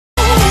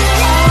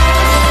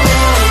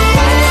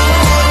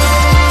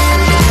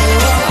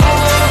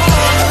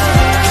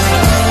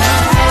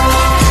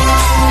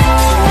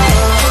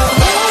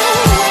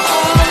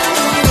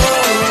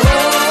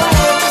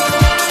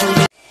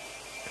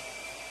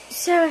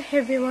Hey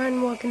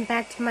everyone, welcome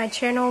back to my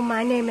channel.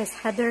 My name is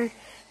Heather,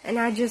 and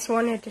I just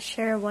wanted to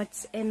share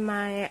what's in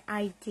my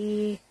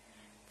ID,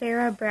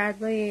 Vera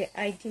Bradley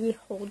ID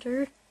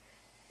holder,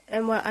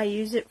 and what I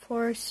use it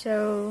for,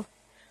 so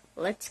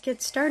let's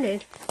get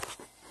started.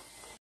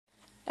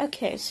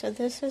 Okay, so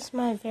this is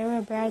my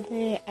Vera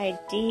Bradley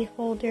ID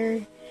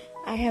holder.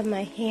 I have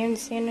my hand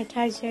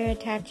sanitizer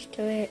attached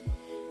to it,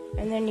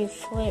 and then you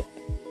flip,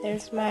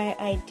 there's my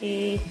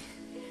ID.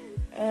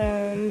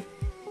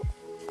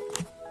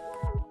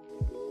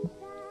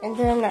 And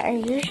then I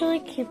usually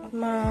keep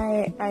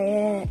my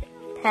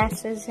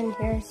passes in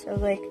here, so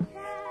like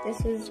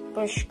this is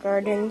Busch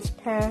Gardens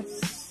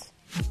pass.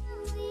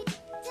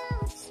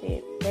 Let's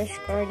see, Busch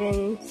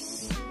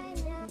Gardens.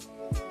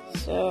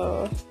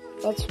 So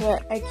that's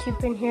what I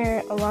keep in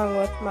here along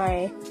with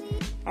my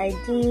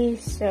ID,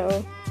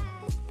 so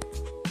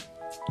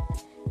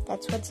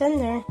that's what's in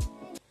there.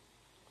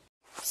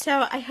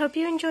 So I hope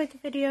you enjoyed the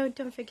video.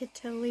 Don't forget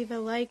to leave a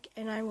like,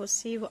 and I will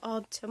see you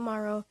all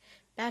tomorrow.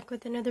 Back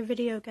with another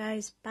video,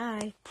 guys.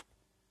 Bye.